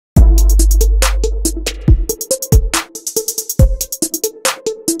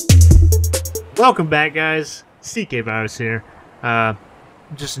Welcome back, guys. CK Virus here.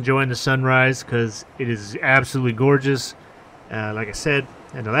 Just enjoying the sunrise because it is absolutely gorgeous. Like I said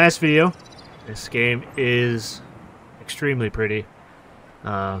in the last video, this game is extremely pretty.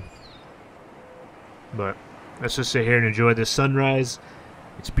 But let's just sit here and enjoy this sunrise.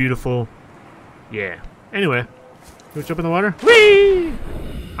 It's beautiful. Yeah. Anyway, we jump in the water. Whee!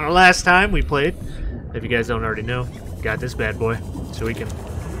 On the last time we played, if you guys don't already know, got this bad boy so we can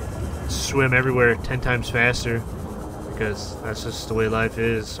swim everywhere 10 times faster, because that's just the way life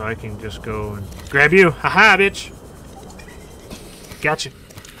is. So I can just go and grab you. Haha, bitch. Gotcha.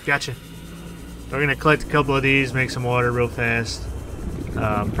 Gotcha. We're gonna collect a couple of these, make some water real fast.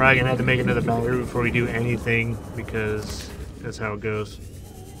 Probably gonna have to make another battery before we do anything, because that's how it goes.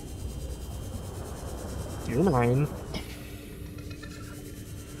 You're mine.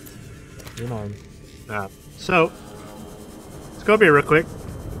 You're mine. So let's go up here real quick.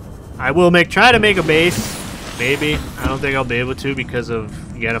 I will try to make a base. Maybe. I don't think I'll be able to because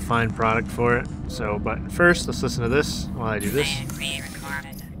of you gotta find product for it. So, but first, let's listen to this while I do this.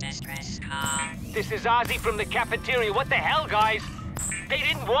 This is Ozzy from the cafeteria. What the hell, guys? They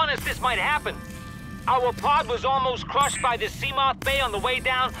didn't warn us this might happen. Our pod was almost crushed by this Seamoth Bay on the way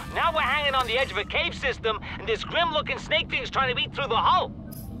down. Now we're hanging on the edge of a cave system, and this grim-looking snake thing's trying to eat through the hull.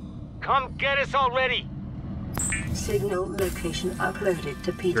 Come get us already. Signal location uploaded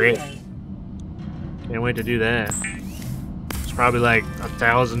to PDA. Great. Can't wait to do that. It's probably like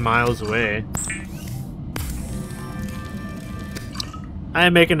 1,000 miles away. I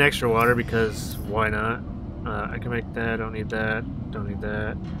am making extra water because why not? I can make that. Don't need that. Don't need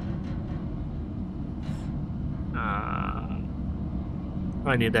that.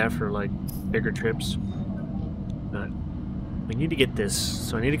 I need that for like bigger trips. But we need to get this.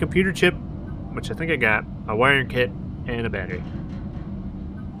 So I need a computer chip, which I think I got, a wiring kit, and a battery.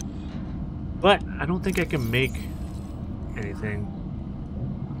 But I don't think I can make anything.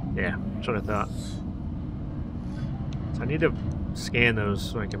 Yeah, that's what I thought. So I need to scan those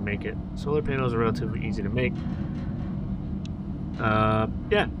so I can make it. Solar panels are relatively easy to make.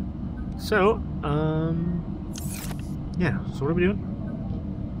 Yeah. So, yeah. So what are we doing?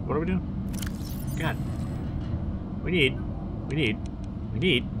 What are we doing? God. We need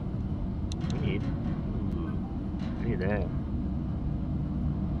that.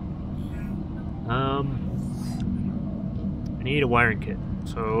 I need a wiring kit.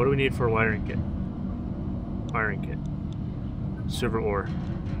 So what do we need for a wiring kit? Wiring kit. Silver ore.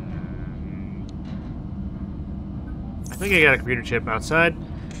 I think I got a computer chip outside,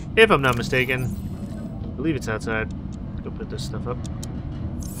 if I'm not mistaken. I believe it's outside. Let's go put this stuff up.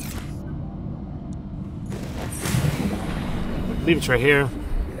 I believe it's right here.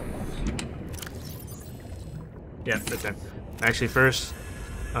 Yeah, that's it. Actually, first,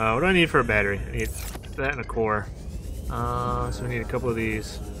 what do I need for a battery? I need that and a core. So we need a couple of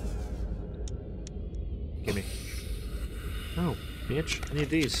these. Gimme. Oh, bitch. I need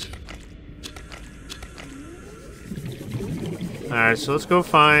these. Alright, so let's go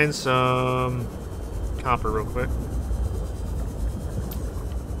find some copper real quick.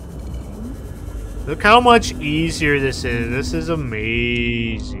 Look how much easier this is. This is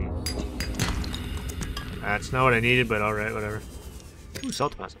amazing. That's not what I needed, but alright, whatever. Ooh,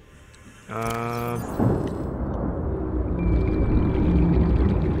 salt deposit.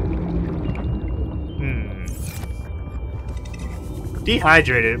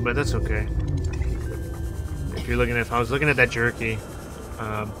 Dehydrated, but that's okay. If you're looking at, if I was looking at that jerky,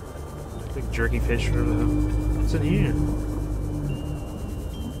 big jerky fish for the, what's in here?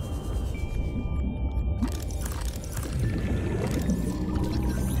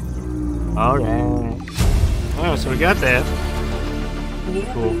 Alright. Oh, so we got that. New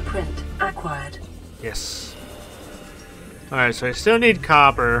Cool. blueprint acquired. Yes. Alright, so I still need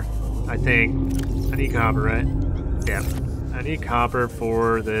copper, I think. I need copper, right? Yeah. I need copper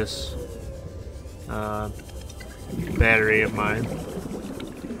for this battery of mine.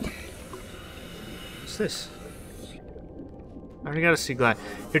 What's this? I already got a sea glide.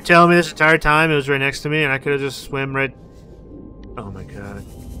 You're telling me this entire time it was right next to me and I could have just swam right... Oh my god.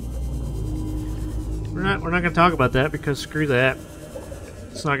 We're not gonna talk about that because screw that.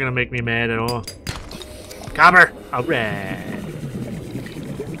 It's not gonna make me mad at all. Copper! Alright.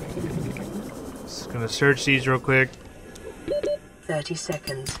 Just gonna search these real quick. 30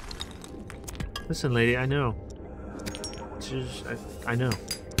 seconds. Listen, lady, I know. Just, I know.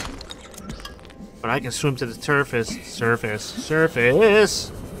 But I can swim to the surface. Surface.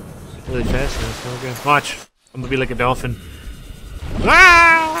 Really fast now, so okay. Watch. I'm gonna be like a dolphin.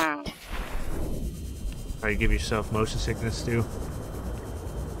 Ah! Probably give yourself motion sickness too.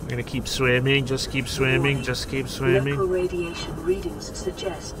 gonna keep swimming, just keep swimming, just keep swimming. Local radiation readings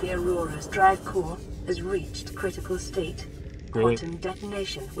suggest the Aurora's drive core has reached critical state. Great. Quantum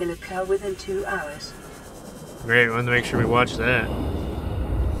detonation will occur within 2 hours. Great, we want to make sure we watch that.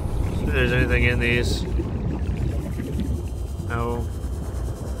 If there's anything in these. No.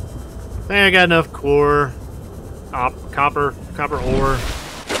 I think I got enough core, copper ore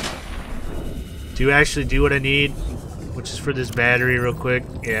to actually do what I need, which is for this battery real quick.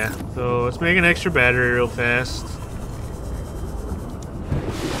 Yeah, so let's make an extra battery real fast.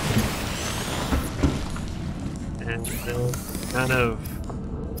 And kind of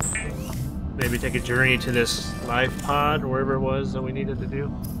maybe take a journey to this life pod or wherever it was that we needed to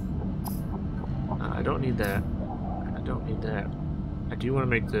do. I don't need that. I don't need that. I do want to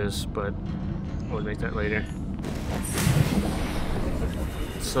make this, but we'll make that later.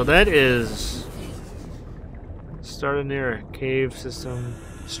 So that is started near a cave system.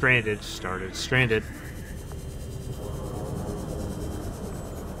 Stranded. Stranded.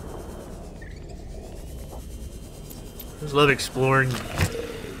 I just love exploring.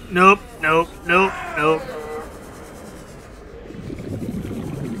 Nope.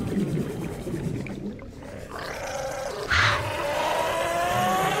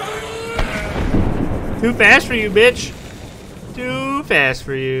 Too fast for you, bitch. Too fast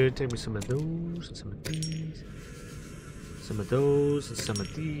for you. Take me some of those and some of these. Some of those and some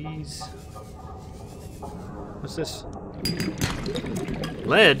of these. What's this?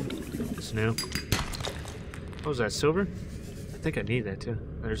 Lead? It's new. What was that, silver? I think I need that too.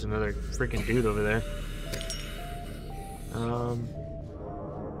 There's another freaking dude over there.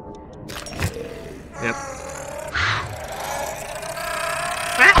 Yep.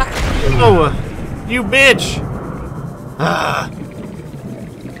 Ah! Oh! You bitch! Ah.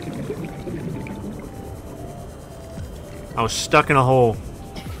 I was stuck in a hole.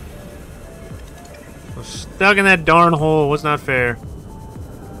 I was stuck in that darn hole. It was not fair.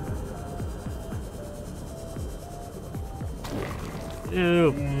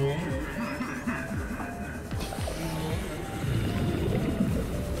 Ew.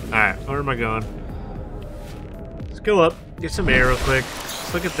 Alright, where am I going? Let's go up, get some air real quick.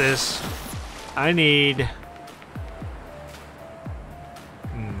 Let's look at this. I need...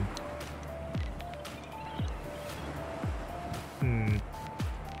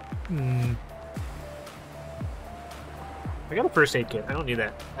 I got a first aid kit. I don't need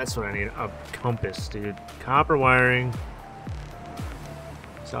that. That's what I need. A compass, dude. Copper wiring.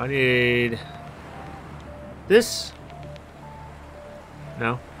 So I need... this?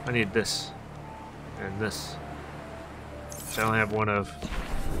 No, I need this. And this. Which I only have one of.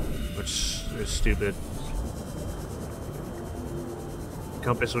 Which is stupid.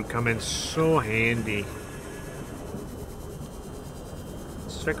 Compass would come in so handy.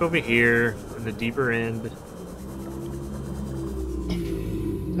 Let's check over here in the deeper end.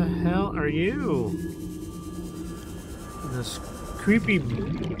 What the hell are you? Those creepy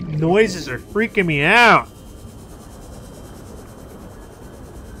noises are freaking me out.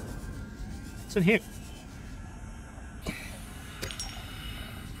 What's in here?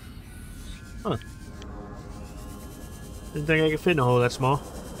 Huh. Didn't think I could fit in a hole that small.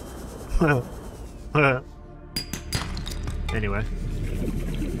 Anyway.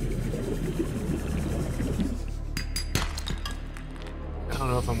 I don't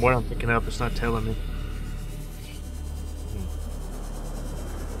know if what I'm picking up. It's not telling me.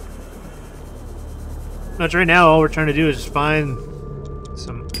 But right now, all we're trying to do is just find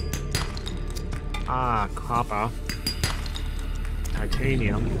some... copper.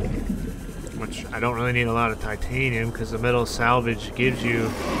 Titanium. Which I don't really need a lot of titanium because the metal salvage gives you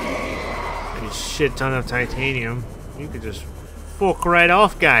a shit ton of titanium. You could just fuck right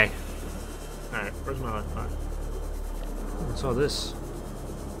off, guy. Alright, where's my life pod? What's all this?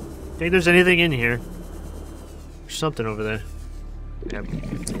 Think there's anything in here? There's something over there. Yep.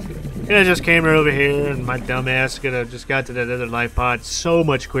 And I just came right over here and my dumb ass could have just got to that other life pod so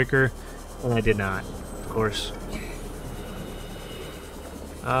much quicker. And I did not, of course.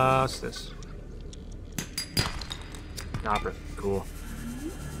 What's this? Copper. Cool.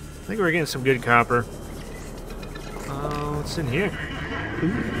 I think we're getting some good copper. What's in here?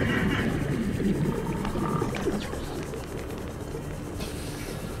 Ooh.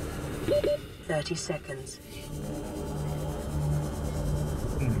 30 seconds.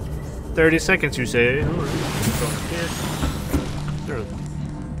 30 seconds, you say?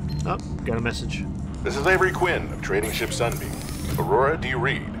 Oh, got a message. This is Avery Quinn of Trading Ship Sunbeam. Aurora, do you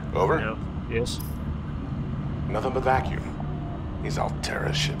read? Over? No. Yes. Nothing but vacuum. These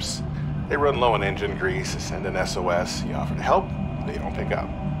Altera ships. They run low on engine grease, send an SOS. You offer to help, they don't pick up.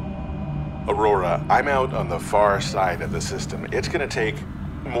 Aurora, I'm out on the far side of the system. It's gonna take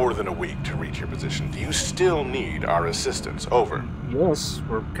more than a week to reach your position. Do you still need our assistance? Over. Yes,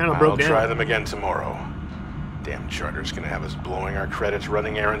 we're kind of broke I'll down. try them again tomorrow. Damn charter's gonna have us blowing our credits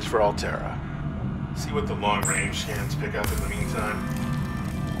running errands for Altera. See what the long-range scans pick up in the meantime.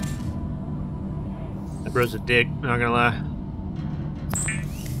 That bro's a dick, not gonna lie.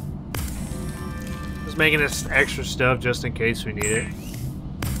 Just making us extra stuff just in case we need it.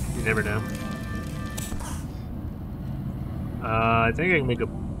 You never know. I think I can make a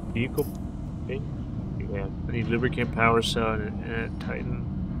vehicle thing. Yeah, I need lubricant, power cell, and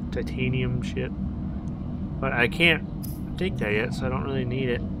titanium shit. But I can't take that yet, so I don't really need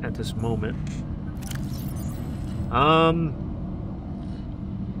it at this moment.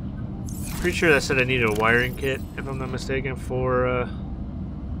 Pretty sure that said I needed a wiring kit, if I'm not mistaken, for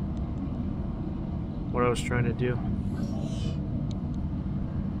what I was trying to do.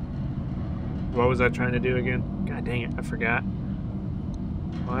 What was I trying to do again? God dang it, I forgot.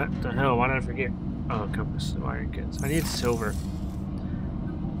 What the hell? Why did I forget? Oh, compass, the wiring kits. I need silver.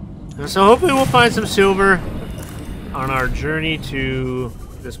 So hopefully we'll find some silver on our journey to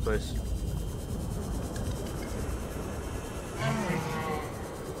this place.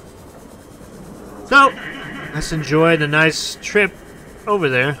 So, let's enjoy the nice trip over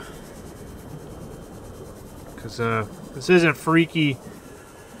there. Because this isn't freaky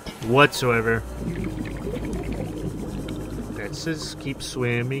whatsoever. Let's just keep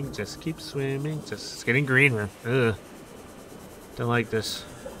swimming, just keep swimming. It's getting greener. Ugh. Don't like this.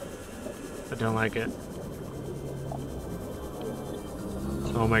 I don't like it.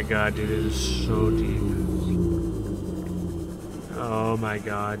 Oh my god, dude, it is so deep. Oh my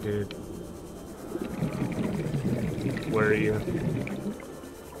god, dude. Where are you?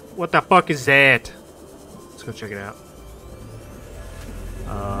 What the fuck is that? Let's go check it out.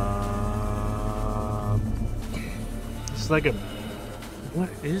 It's like a... What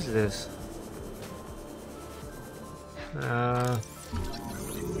is this?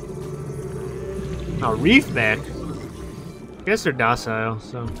 Oh, reef back. I guess they're docile,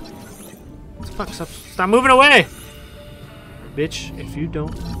 so... Fuck, stop moving away! Bitch, if you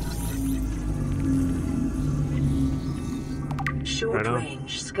don't...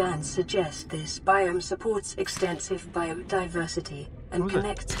 Short-range scans suggest this biome supports extensive biodiversity and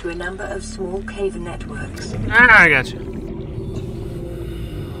connects to a number of small cave networks. Ah, I got you.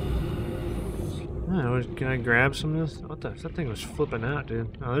 Oh, can I grab some of this? What the? That thing was flipping out,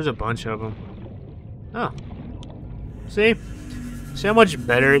 dude. Oh, there's a bunch of them. Oh. See? See how much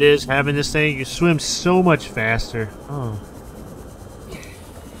better it is having this thing? You swim so much faster. Oh.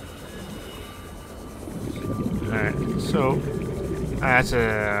 Alright, so... That's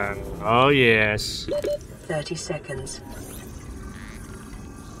a... Oh, yes. 30 seconds.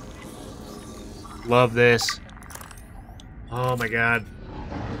 Love this. Oh my god.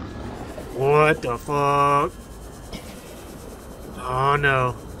 What the fuck? Oh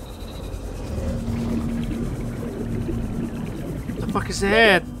no. What the fuck is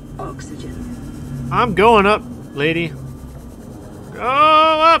that? Oxygen. I'm going up, lady. Go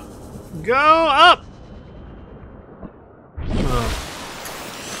up! Go up! Oh.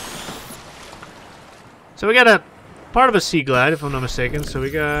 So we got a part of a sea glide, if I'm not mistaken. So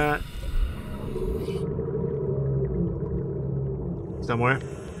we got somewhere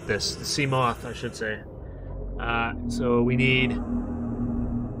the sea moth, I should say. So we need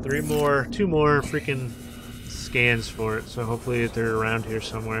two more freaking scans for it. So hopefully they're around here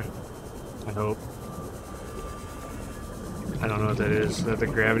somewhere. I hope. I don't know what that is. Is that the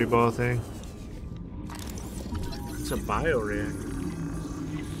gravity ball thing? It's a bioreactor.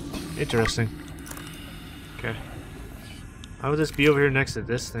 Interesting. Okay. How would this be over here next to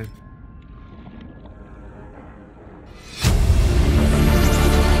this thing?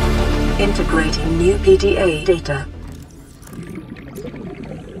 Integrating new PDA data.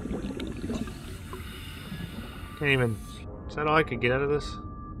 Can't even... Is that all I could get out of this?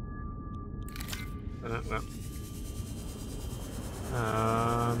 No.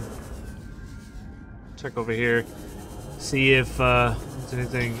 Check over here. See if there's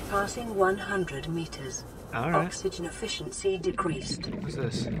anything... Passing 100 meters. Alright. Oxygen efficiency decreased. What's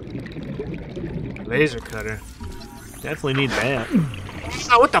this? Laser cutter. Definitely need that.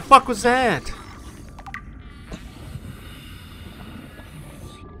 Oh, what the fuck was that?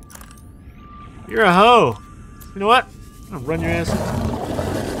 You're a hoe. You know what? I'm gonna run your ass.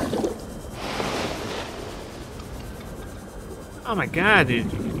 Oh my god, dude.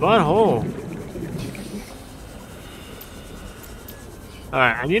 Butthole.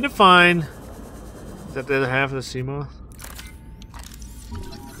 Alright, I need to find... Is that the other half of the sea moth?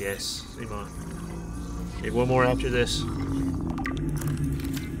 Yes, Simon. Okay, one more after this.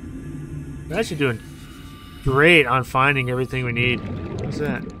 We're actually doing great on finding everything we need. What's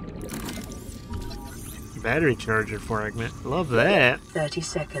that? Battery charger fragment. Love that. 30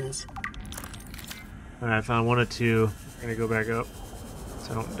 seconds. Alright, I found one or two. I'm gonna go back up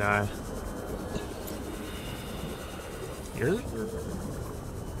so I don't die. Here?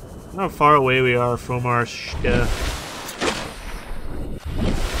 How far away we are from our stuff.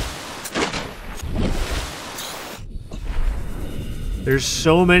 There's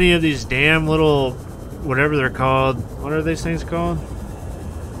so many of these damn little, whatever they're called. What are these things called?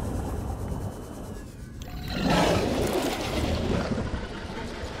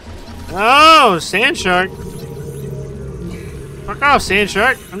 Oh, sand shark. Fuck off, sand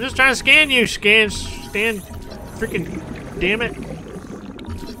shark. I'm just trying to scan you, stand, freaking, damn it.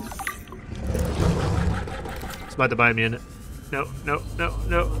 It's about to bite me in it. No, no, no,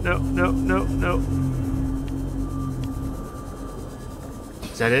 no, no, no, no, no.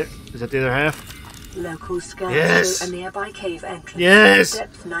 Is that it? Is that the other half? Local scans Yes! show a nearby cave entrance. Yes!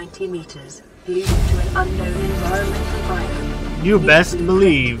 Depth 90 meters, leading to an unknown environmental biome. You best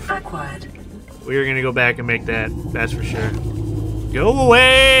believe Acquired. we're gonna go back and make that. That's for sure. Go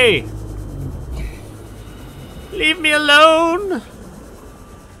away! Leave me alone!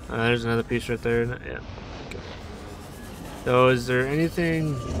 There's another piece right there. Yeah. So, is there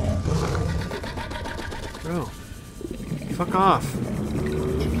anything? Bro, fuck off.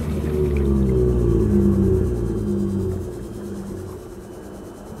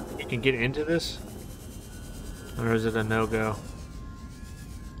 You can get into this? Or is it a no-go?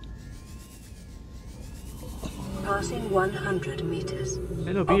 Passing 100 meters.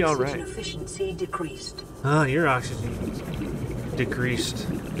 It'll be Oxygen alright. efficiency decreased. Oh, your oxygen decreased.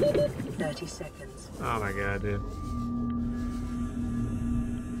 30 seconds. Oh my god, dude.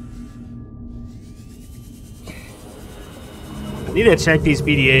 I need to check these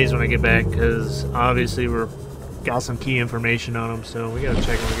PDAs when I get back, because obviously we're got some key information on them, so we gotta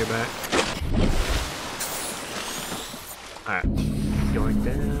check when we get back. Alright, going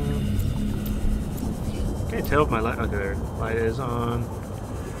down. Can't tell if my light. Okay, there. Light is on.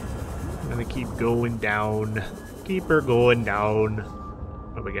 I'm gonna keep going down. Keep her going down.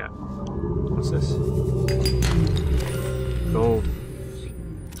 What we got? What's this? Gold.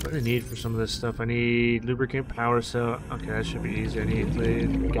 What do I need for some of this stuff? I need lubricant, power cell. Okay, that should be easy. I need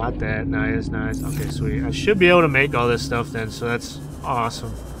lead. Got that. Nice, nice. Okay, sweet. I should be able to make all this stuff then, so that's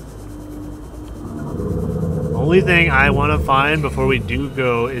awesome. Only thing I want to find before we do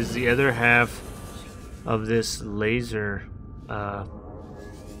go is the other half of this laser, the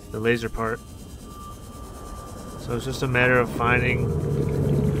laser part. So it's just a matter of finding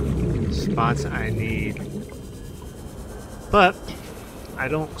spots I need. But I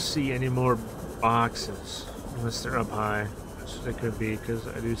don't see any more boxes unless they're up high, which they could be, because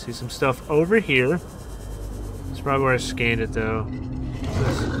I do see some stuff over here. It's probably where I scanned it though.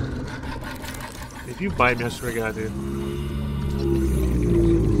 What's this? If you bite me, I swear to God, dude.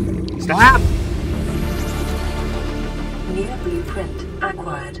 Stop! New blueprint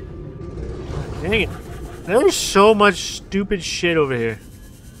acquired. Dang it. There's so much stupid shit over here.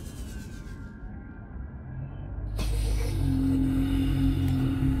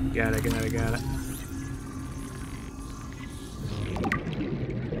 Got it, got it, got it.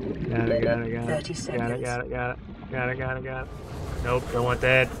 Got it, got it, got it. 30 seconds. Got it, got it, got it. Got it, got it, got it. Nope, don't want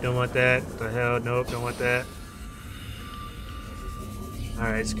that. Don't want that. What the hell? Nope, don't want that.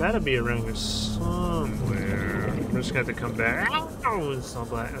 Alright, it's gotta be around here somewhere. I'm just gonna have to come back. Oh, it's all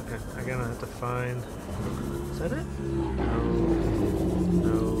black. Okay, I'm gonna have to find. Is that it? No.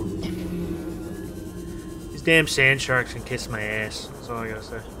 No. These damn sand sharks can kiss my ass. That's all I gotta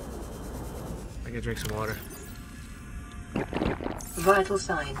say. I gotta drink some water. Vital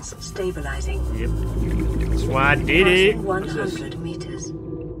signs stabilizing. Yep. That's why I did it. Passing What's this? 100 meters.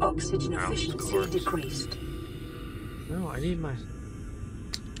 Oxygen of efficiency course. decreased. No, I need my.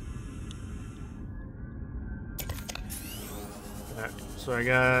 Alright, so I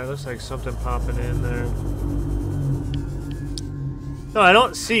got. Looks like something popping in there. No, I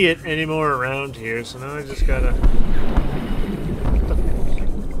don't see it anymore around here, so now I just gotta.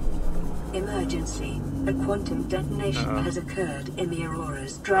 Emergency. A quantum detonation has occurred in the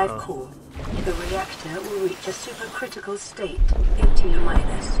Aurora's drive core. The reactor will reach a supercritical state in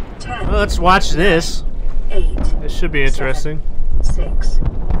T-minus 10. Well, let's watch this. 8. This should be interesting. 7, 6,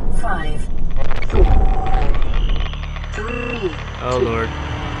 5, 4, 3. Oh Lord.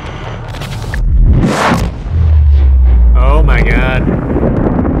 Oh my God.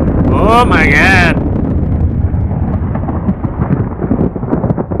 Oh my God.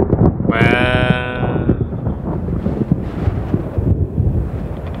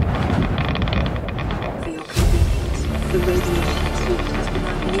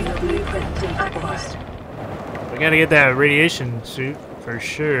 gotta get that radiation suit for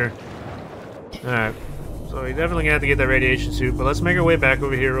sure. Alright. So we definitely have to get that radiation suit, but let's make our way back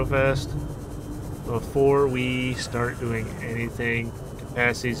over here real fast. Before we start doing anything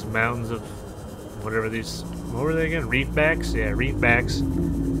past these mountains of whatever these, what were they again? Reefbacks? Yeah, reefbacks.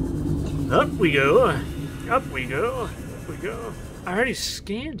 Up we go. Up we go. Up we go. I already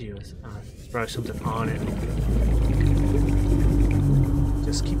scanned you. Oh, there's probably something on it.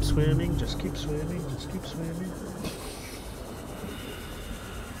 Just keep swimming, just keep swimming, just keep swimming.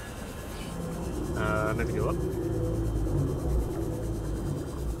 I'm gonna go up.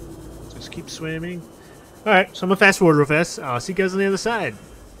 Just keep swimming. Alright, so I'm gonna fast forward real fast. I'll see you guys on the other side.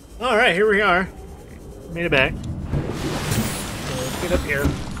 Alright, here we are. Made it back. So let's get up here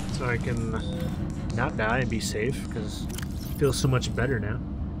so I can not die and be safe, because it feels so much better now.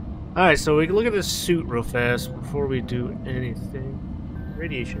 Alright, so we can look at this suit real fast before we do anything.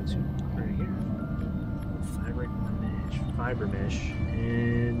 Radiation suit right here. Fiber mesh,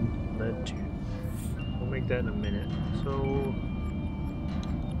 and lead tube. We'll make that in a minute. So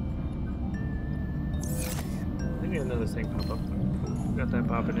I think another thing pop up. Got that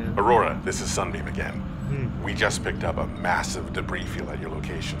popping in. Aurora, this is Sunbeam again. We just picked up a massive debris field at your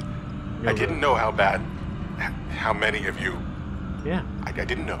location. I didn't know how many of you. Yeah. I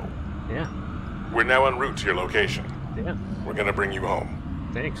didn't know. Yeah. We're now en route to your location. Yeah. We're gonna bring you home.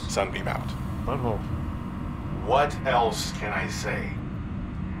 Thanks. Sunbeam out. Butthole. What else can I say?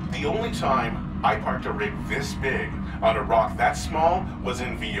 The only time I parked a rig this big on a rock that small was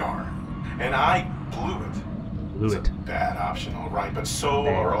in VR. And I blew it. It's a bad option, all right, but so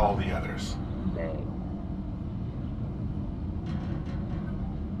are all the others.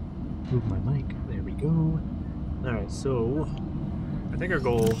 Move my mic. There we go. Alright, so I think our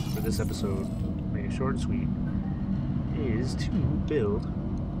goal for this episode, make it short and sweet, is to build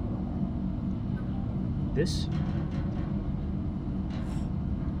this.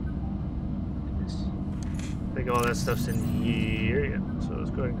 This. I think all that stuff's in here. Yeah. So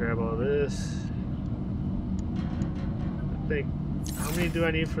let's go ahead and grab all this. I think, how many do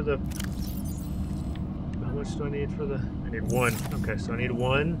I need for the, how much do I need for the, I need one. Okay, so I need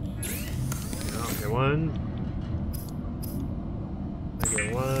one. Okay, one. I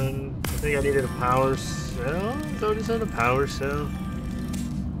get one. I think I needed a power cell. Don't just have a power cell.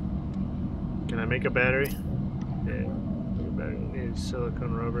 Can I make a battery? Yeah, make a battery. I need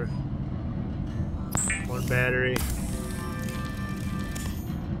silicone rubber. One battery.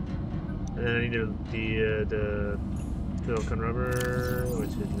 And then I need the silicone rubber, which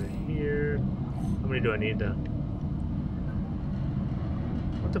is right here. How many do I need though?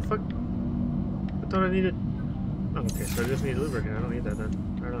 What the fuck? I thought I needed. Oh, okay, so I just need lubricant. I don't need that then.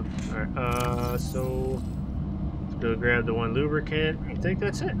 Right on. Alright, so let's go grab the one lubricant. I think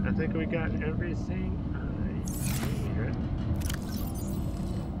that's it. I think we got everything I need, right?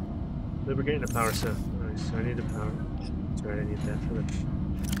 Lubricant and a power cell. Nice, so I need the power. That's right, I need that for the.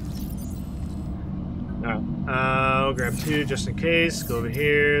 Alright, I'll grab two just in case. Go over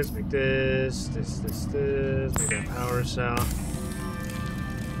here. Let's make this. Make that power cell.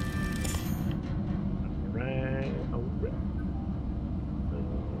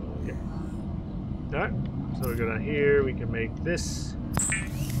 Alright, so we go down here, we can make this.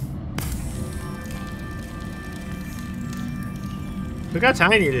 Look how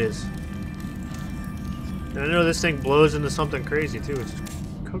tiny it is. And I know this thing blows into something crazy too. It's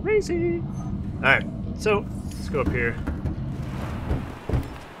crazy. Alright, so let's go up here.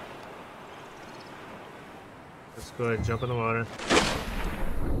 Let's go ahead and jump in the water.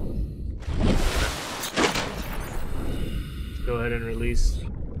 Let's go ahead and release.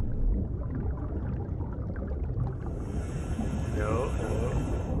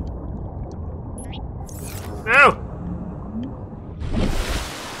 No.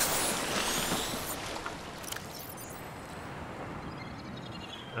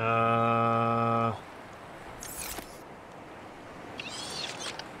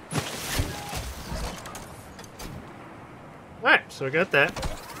 Alright, so I got that.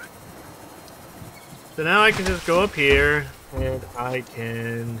 So now I can just go up here and I'll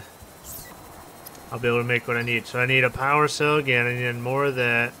be able to make what I need. So I need a power cell again. I need more of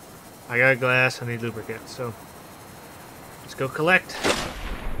that. I got glass. I need lubricant. So let's go collect.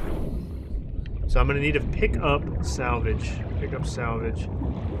 So I'm going to need to pick up salvage.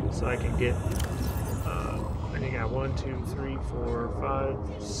 So I can get, I think I got 1, 2, 3, 4,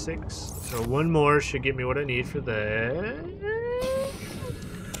 5, 6. So one more should get me what I need for that.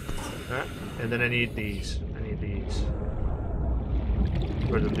 Alright, and then I need these.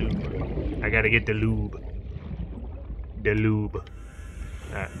 For the lube. I gotta get the lube.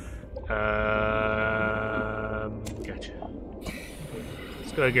 Alright.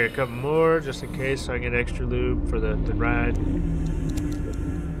 Let's go get a couple more just in case so I get extra lube for the ride.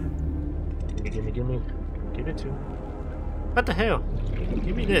 Gimme. Give it to me. What the hell?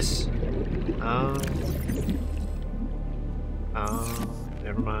 Give me this.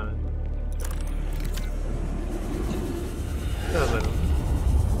 Never mind.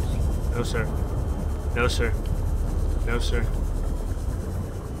 No, sir. No, sir. No, sir.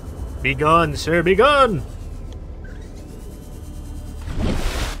 Be gone, sir. Be gone!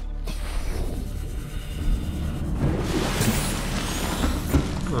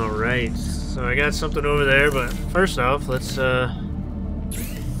 Alright. So I got something over there, but first off, let's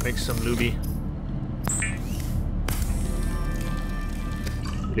make some looby.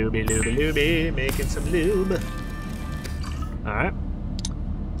 Looby, making some lube. Alright.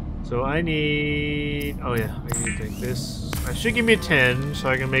 So I need... Oh yeah, I need to take this. I should give me a 10, so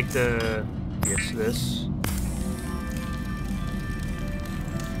I can make the... Yes, this.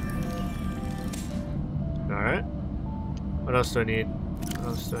 Alright. What else do I need? What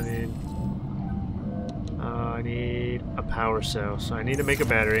else do I need? I need a power cell, so I need to make a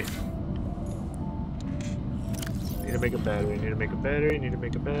battery. Need to make a battery, need to make a battery, need to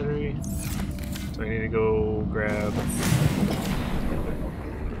make a battery. So I need to go grab...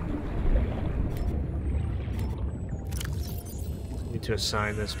 Need to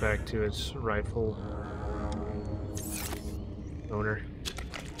assign this back to its rightful owner.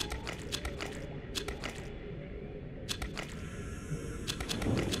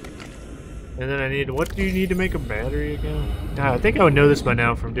 And then I need... What do you need to make a battery again? God, I think I would know this by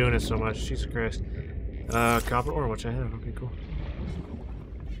now from doing it so much. Jesus Christ. Copper ore, which I have. Okay, cool.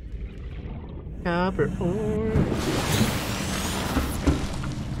 Copper ore.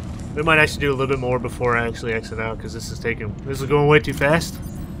 We might actually do a little bit more before I actually exit out, because this is going way too fast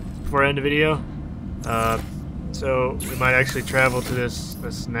before I end the video. So we might actually travel to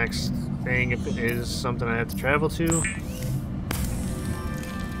this next thing if it is something I have to travel to.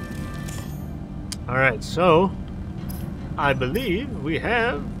 Alright, so I believe we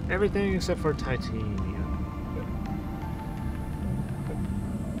have everything except for titanium.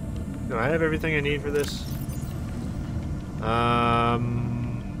 Do I have everything I need for this? I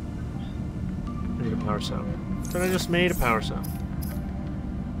need a power cell. So I just made a power cell.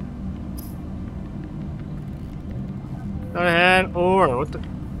 Thought I had ore. What the?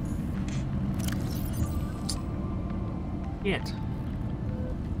 Shit.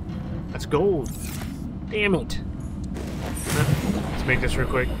 That's gold. Damn it. Let's make this real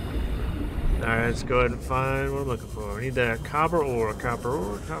quick. Alright, let's go ahead and find what I'm looking for. I need that copper ore, copper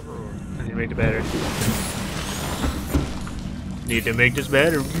ore, copper ore. I need to make the battery. Need to make this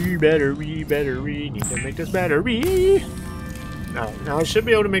battery. Need to make this battery. Alright, now I should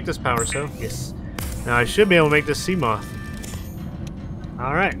be able to make this power cell. Yes. Now I should be able to make this sea moth.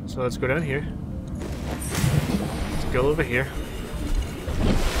 Alright, so let's go down here. Let's go over here.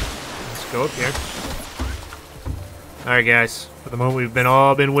 Let's go up here. Alright guys, for the moment we've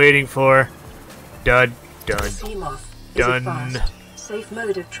all been waiting for. Done. Sea moth is a fast, safe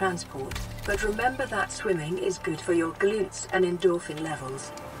mode of transport, but remember that swimming is good for your glutes and endorphin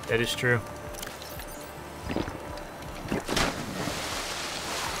levels. That is true.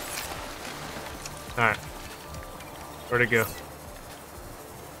 Alright. Where'd it go?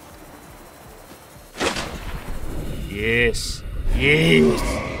 Yes. Yes.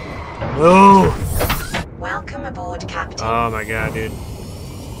 No. Welcome aboard, Captain. Oh my god, dude.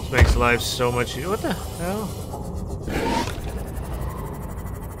 This makes life so much easier. What the hell?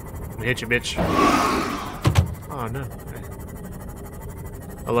 I'm gonna hit you, bitch. Oh no.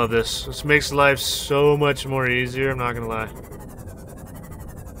 I love this. This makes life so much more easier, I'm not gonna lie.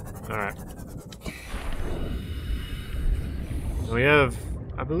 Alright. We have...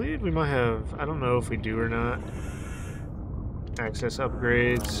 I believe we might have... I don't know if we do or not. Access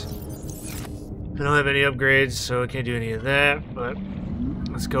upgrades. I don't have any upgrades, so I can't do any of that, but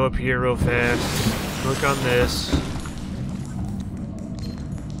let's go up here real fast. Click on this.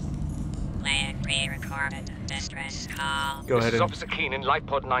 Player pre-recorded distress call. Go ahead This is and Officer Keenan, Life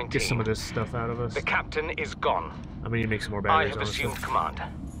Pod 19. get some of this stuff out of us. The captain is gone. I'm gonna make some more I batteries, have honestly. assumed command.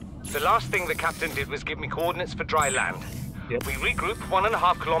 The last thing the captain did was give me coordinates for dry land. Yep. We regroup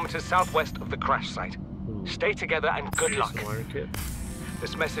 1.5 kilometers southwest of the crash site. Ooh. Stay together and good luck. Some wire kit.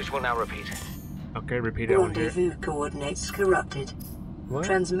 This message will now repeat. Okay, repeat it on here. Rendezvous coordinates corrupted. What?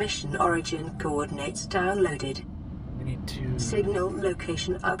 Transmission origin coordinates downloaded. We need to... Signal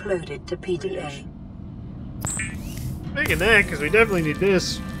location uploaded to PDA. Making that, because we definitely need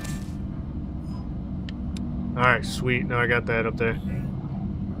this. Alright, sweet. Now I got that up there.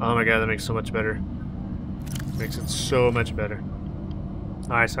 Oh my god, that makes so much better. Makes it so much better.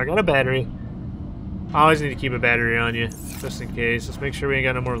 Alright, so I got a battery. I always need to keep a battery on you, just in case. Let's make sure we ain't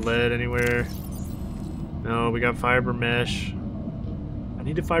got no more lead anywhere. No, we got fiber mesh. I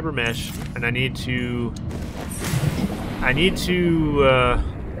need a fiber mesh, and I need to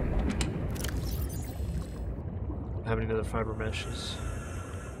have any other fiber meshes.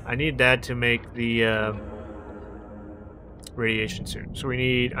 I need that to make the radiation suit. So we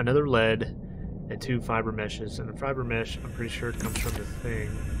need another lead and 2 fiber meshes, and the fiber mesh, I'm pretty sure it comes from the thing.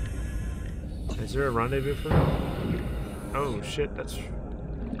 Is there a rendezvous for that? Oh shit, that's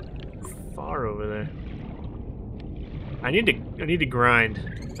far over there. I need to grind,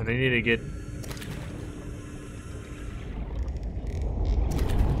 and I need to get.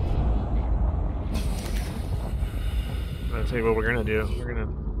 I'll tell you what we're gonna do. We're gonna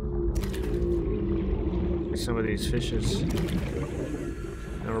get some of these fishes,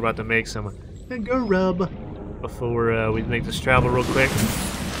 and we're about to make some finger rub before we make this travel real quick.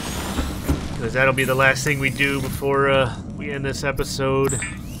 Because that'll be the last thing we do before we end this episode.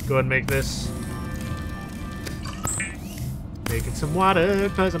 Go ahead and make this. Making some water,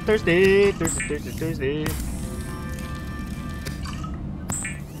 because I'm thirsty. Thirsty.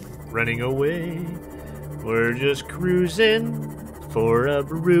 Running away. We're just cruising for a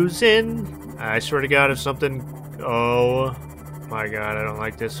bruising. I swear to God, if something... Oh my God, I don't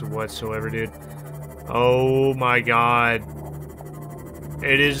like this whatsoever, dude. Oh my God.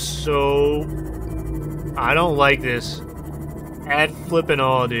 It is so... I don't like this. At flipping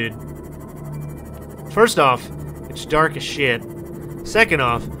all, dude. First off, it's dark as shit. Second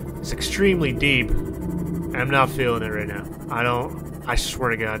off, it's extremely deep. I'm not feeling it right now. I swear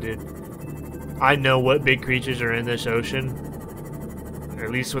to God, dude. I know what big creatures are in this ocean. At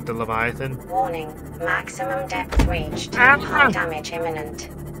least with the Leviathan. Warning, maximum depth reached. High damage imminent.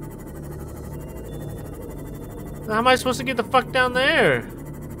 How am I supposed to get the fuck down there?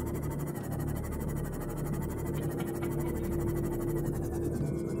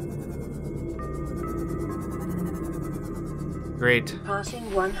 Great.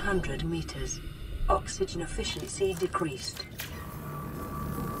 Passing 100 meters. Oxygen efficiency decreased.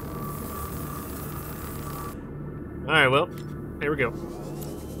 Alright, well, there we go.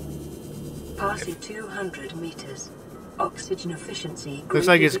 Passing 200 meters. Oxygen efficiency. Looks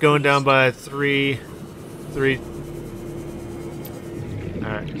like it's going down by 3.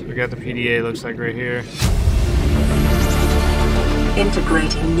 Alright, so we got the PDA, looks like right here.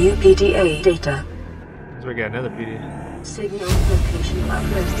 Integrating new PDA data. So we got another PDA. Signal location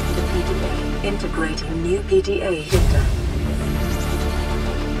uploaded to PDA. Integrating new PDA data.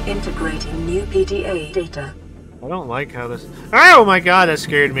 Integrating new PDA data. I don't like how this... Oh my God, that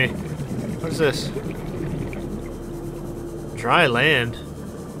scared me. What is this? Dry land.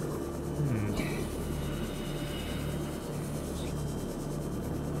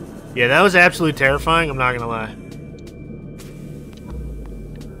 Yeah, that was absolutely terrifying, I'm not gonna lie.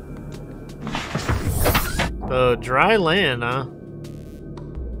 So, dry land, huh?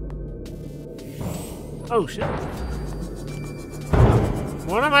 Oh, shit.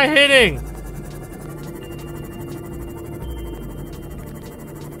 What am I hitting?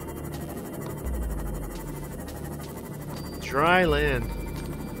 Dry land.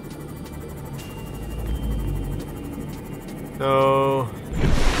 So...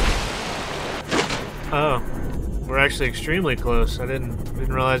 Oh. We're actually extremely close. I didn't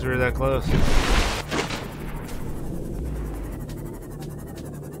realize we were that close.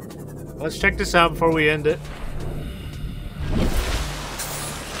 Let's check this out before we end it.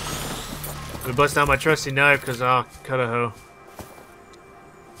 I'm gonna bust out my trusty knife because I'll cut a hoe.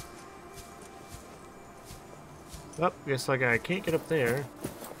 Oh, guess like I can't get up there.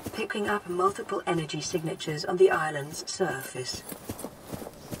 Picking up multiple energy signatures on the island's surface.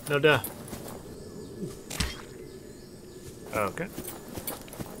 No duh. Okay.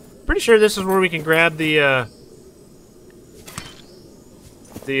 Pretty sure this is where we can grab the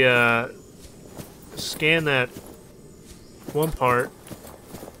scan that one part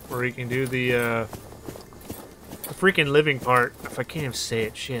where we can do the freaking living part. If I can't even say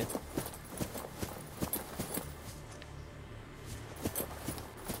it, shit.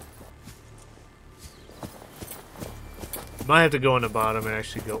 Might have to go on the bottom and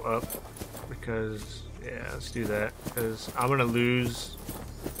actually go up because yeah, let's do that because I'm gonna lose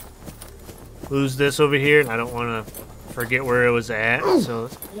this over here and I don't want to forget where it was at. So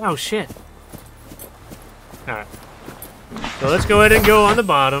oh shit. All right. So let's go ahead and go on the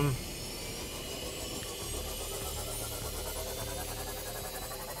bottom.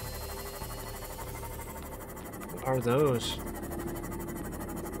 What are those?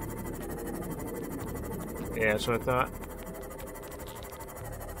 Yeah, that's what I thought.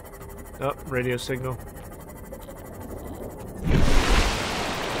 Oh, radio signal.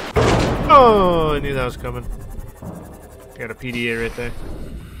 Oh, I knew that was coming. Got a PDA right there.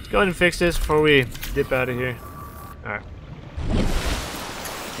 Let's go ahead and fix this before we dip out of here. Alright.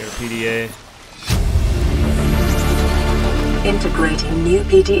 Got a PDA. Integrating new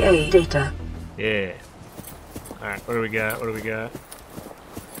PDA data. Yeah. Alright, what do we got? What do we got?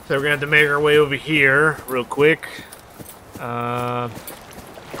 So we're gonna have to make our way over here real quick.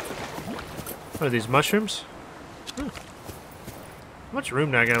 What are these, mushrooms? How much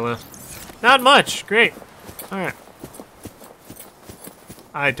room do I got left? Not much. Great. Alright.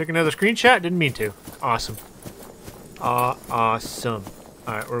 I took another screenshot. Didn't mean to. Awesome. Awesome.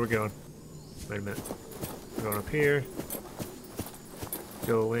 Alright, where are we going? Wait a minute. We're going up here.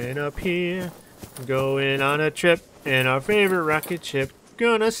 Going up here. Going on a trip in our favorite rocket ship.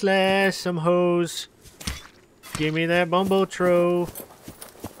 Gonna slash some hoes. Give me that bumbo tro.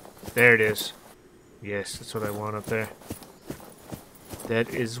 There it is. Yes, that's what I want up there. That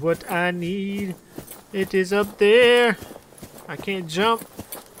is what I need. It is up there. I can't jump.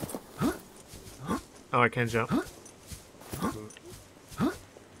 Oh, I can jump.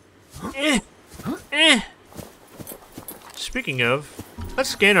 Speaking of, let's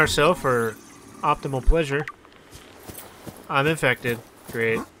scan ourselves for optimal pleasure. I'm infected.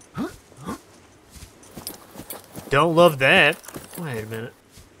 Great. Don't love that. Wait a minute.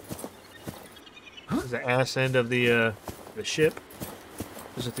 This is the ass end of the ship.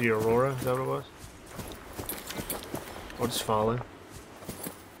 Is it the Aurora? Is that what it was? Or just falling?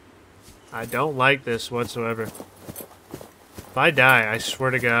 I don't like this whatsoever. If I die, I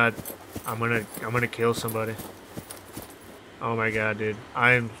swear to God, I'm gonna kill somebody. Oh my God, dude.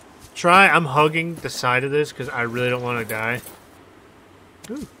 I'm hugging the side of this because I really don't want to die.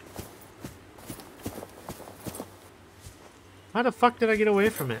 Ooh. How the fuck did I get away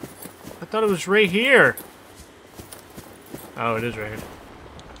from it? I thought it was right here. Oh, it is right here.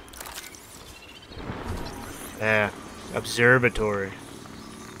 Yeah, observatory.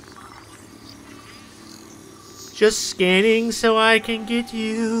 Just scanning so I can get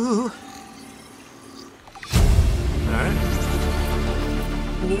you. Alright.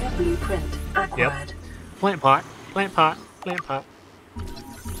 New blueprint acquired. Yep. Plant pot. Plant pot. Plant pot.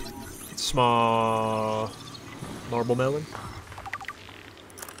 Small marble melon.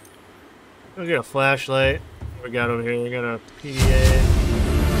 We got a flashlight. What we got over here? We got a PDA.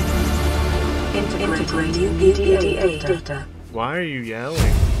 Integrate new PDA data. Why are you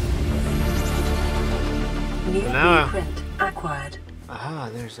yelling? New Now, blueprint acquired. ah,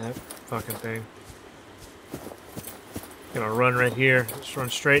 there's that fucking thing. Gonna run right here. Just run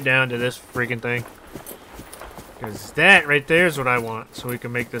straight down to this freaking thing. Because that right there is what I want, so we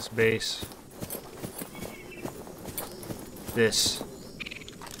can make this base. This.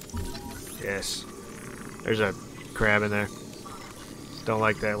 Yes. There's a crab in there. Don't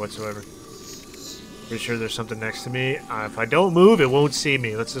like that whatsoever. Pretty sure there's something next to me. If I don't move, it won't see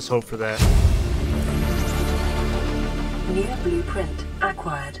me. Let's just hope for that. New blueprint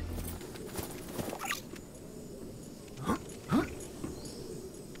acquired.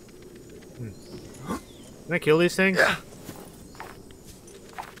 Can I kill these things? Yeah.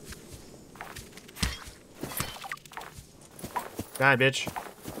 Die, bitch.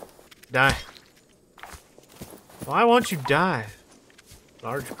 Die. Why won't you die?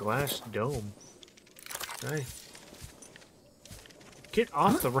 Large glass dome. Die. Get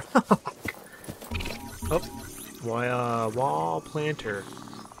off the rock. Oh. Why, wall planter.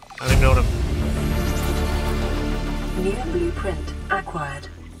 I don't even know what I'm... New blueprint acquired.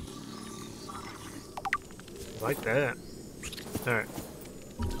 Like that. Alright.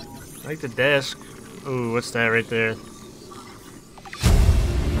 Like the desk. Ooh, what's that right there?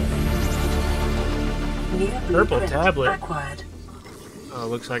 Purple tablet. Acquired. Oh,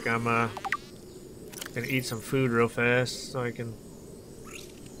 looks like I'm gonna eat some food real fast so I can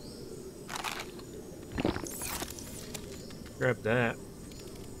grab that.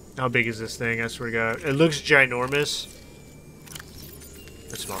 How big is this thing? I swear to God. It looks ginormous.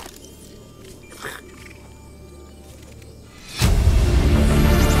 It's small.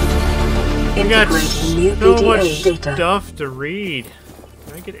 We got so much stuff to read.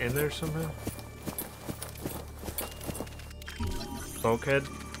 Can I get in there somehow? Bulkhead.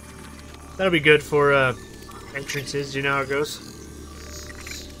 That'll be good for entrances. You know how it goes.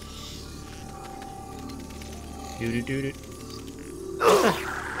 Doo doo doo doo.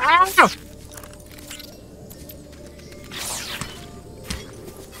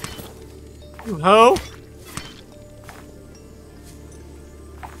 You hoe!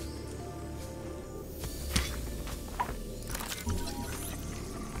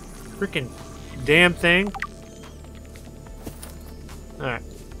 freaking damn thing. Alright.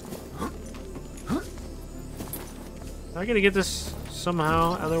 Am I gonna get this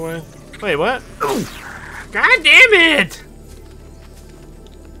somehow, other way? Wait, what? God damn it!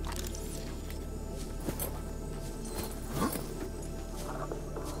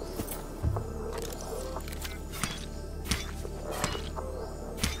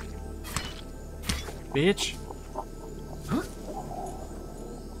 Bitch.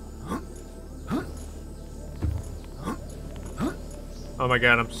 Oh my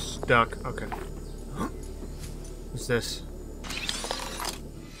god, I'm stuck. Okay. What's this?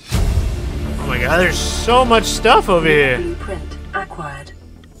 Oh my god, there's so much stuff over here. Blueprint acquired.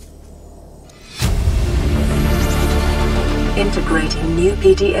 Integrating new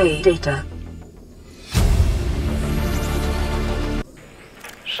PDA data.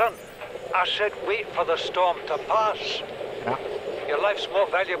 Son, I said wait for the storm to pass. Yeah. Your life's more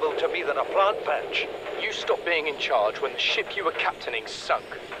valuable to me than a plant patch. You stopped being in charge when the ship you were captaining sunk.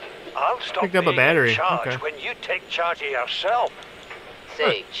 I'll stop Picked up a being battery. in charge Okay. when you take charge of yourself.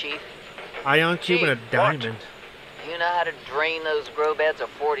 Say, Chief, Ion cube and a Gee, diamond. you know how to drain those grow beds of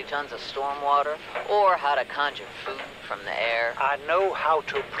 40 tons of storm water? Or how to conjure food from the air? I know how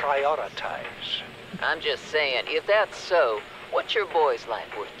to prioritize. I'm just saying, if that's so, what's your boy's life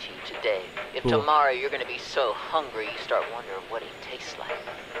worth to you today? If Cool. tomorrow you're gonna be so hungry you start wondering what he tastes like,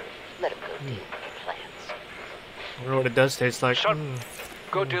 let him go deal with your plans. I wonder what it does taste like. Son,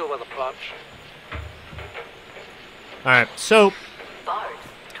 go deal with the plants. Alright, so Bard,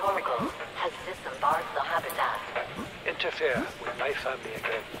 Torgal has disembarked the habitat. Interfere with my family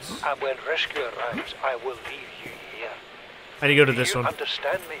again, and when rescue arrives, I will leave you here. I need to go to Do this you one.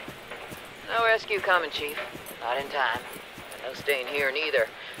 understand me? No rescue coming, Chief. Not in time. And no staying here neither.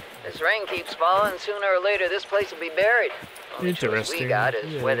 This rain keeps falling, sooner or later this place will be buried. Only choice Interesting. we got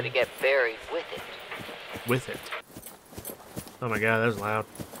is Yeah. whether to get buried with it. With it. Oh my god, that was loud.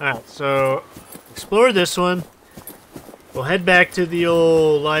 Alright, so explore this one. We'll head back to the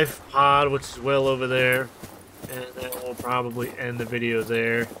old life pod, which is well over there. And then we'll probably end the video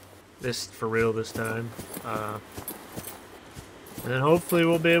there. This for real this time. And then hopefully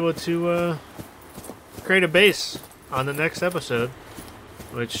we'll be able to create a base on the next episode,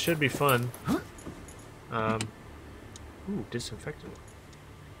 which should be fun. Ooh, disinfectant.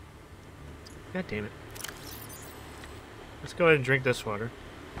 God damn it. Let's go ahead and drink this water.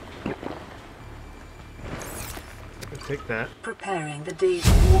 I'll take that. Preparing the day's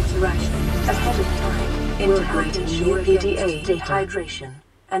water ration ahead of time. Integrating new PDA dehydration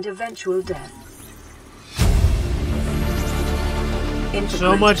and eventual death.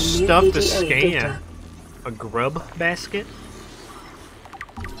 So much Integrating new stuff to PDA scan. data. A grub basket?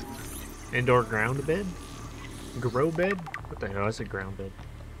 Indoor ground bed? Grow bed? What the hell? I said ground bed.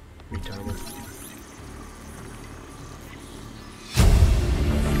 Retarded.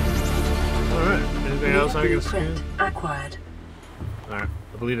 Alright, anything else I can scan? Blueprint acquired. Alright,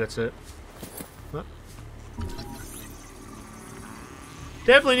 I believe that's it. What?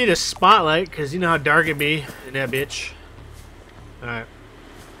 Definitely need a spotlight, because you know how dark it be in that bitch. Alright.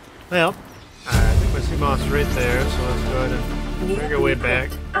 Well, I think my Seamoth's right there, so let's go ahead and New make our way back.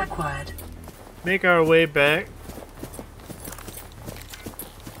 blueprint acquired. Make our way back.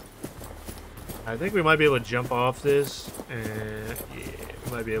 I think we might be able to jump off this, and yeah,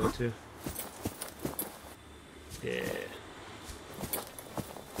 we might be able to. Yeah.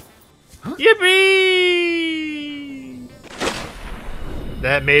 Yippee!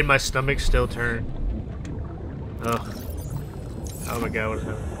 That made my stomach still turn. Ugh. Oh my god, what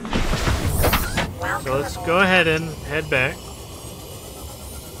happened? So let's go ahead and head back.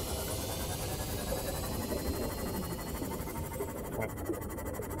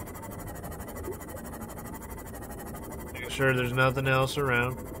 Make sure there's nothing else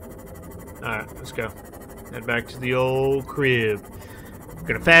around. Alright, let's go. Head back to the old crib. I'm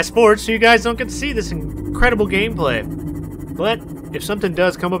gonna fast forward so you guys don't get to see this incredible gameplay. But if something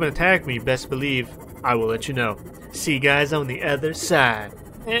does come up and attack me, best believe I will let you know. See you guys on the other side.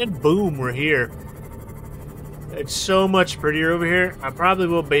 And boom, we're here. It's so much prettier over here. I probably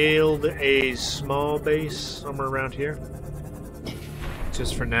will build a small base somewhere around here.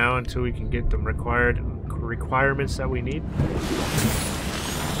 Just for now until we can get the requirements that we need.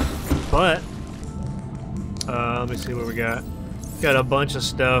 But let me see what we got. Got a bunch of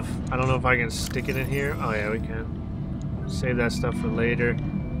stuff. I don't know if I can stick it in here. Oh yeah, we can. Save that stuff for later.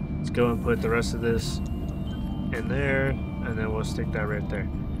 Let's go and put the rest of this in there, and then we'll stick that right there.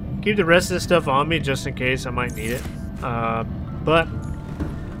 Keep the rest of this stuff on me just in case I might need it. But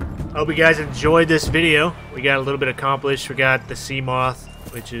I hope you guys enjoyed this video. We got a little bit accomplished. We got the sea moth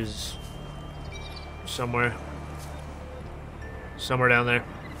which is somewhere down there.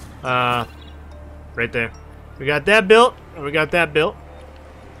 Right there. We got that built, and we got that built.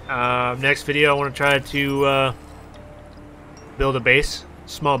 Next video, I want to try to build a base,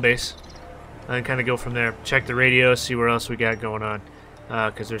 small base, and kind of go from there. Check the radio, see where else we got going on,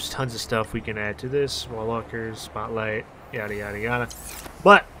 because there's tons of stuff we can add to this. Wall lockers, spotlight, yada yada yada.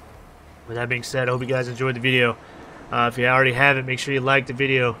 But with that being said, I hope you guys enjoyed the video. If you already haven't, make sure you like the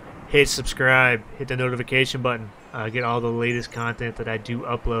video, hit subscribe, hit the notification button, get all the latest content that I do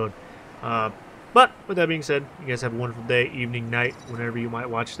upload. But with that being said, you guys have a wonderful day, evening, night, whenever you might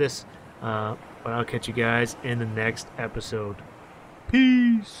watch this. But I'll catch you guys in the next episode.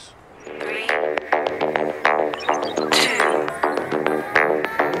 Peace.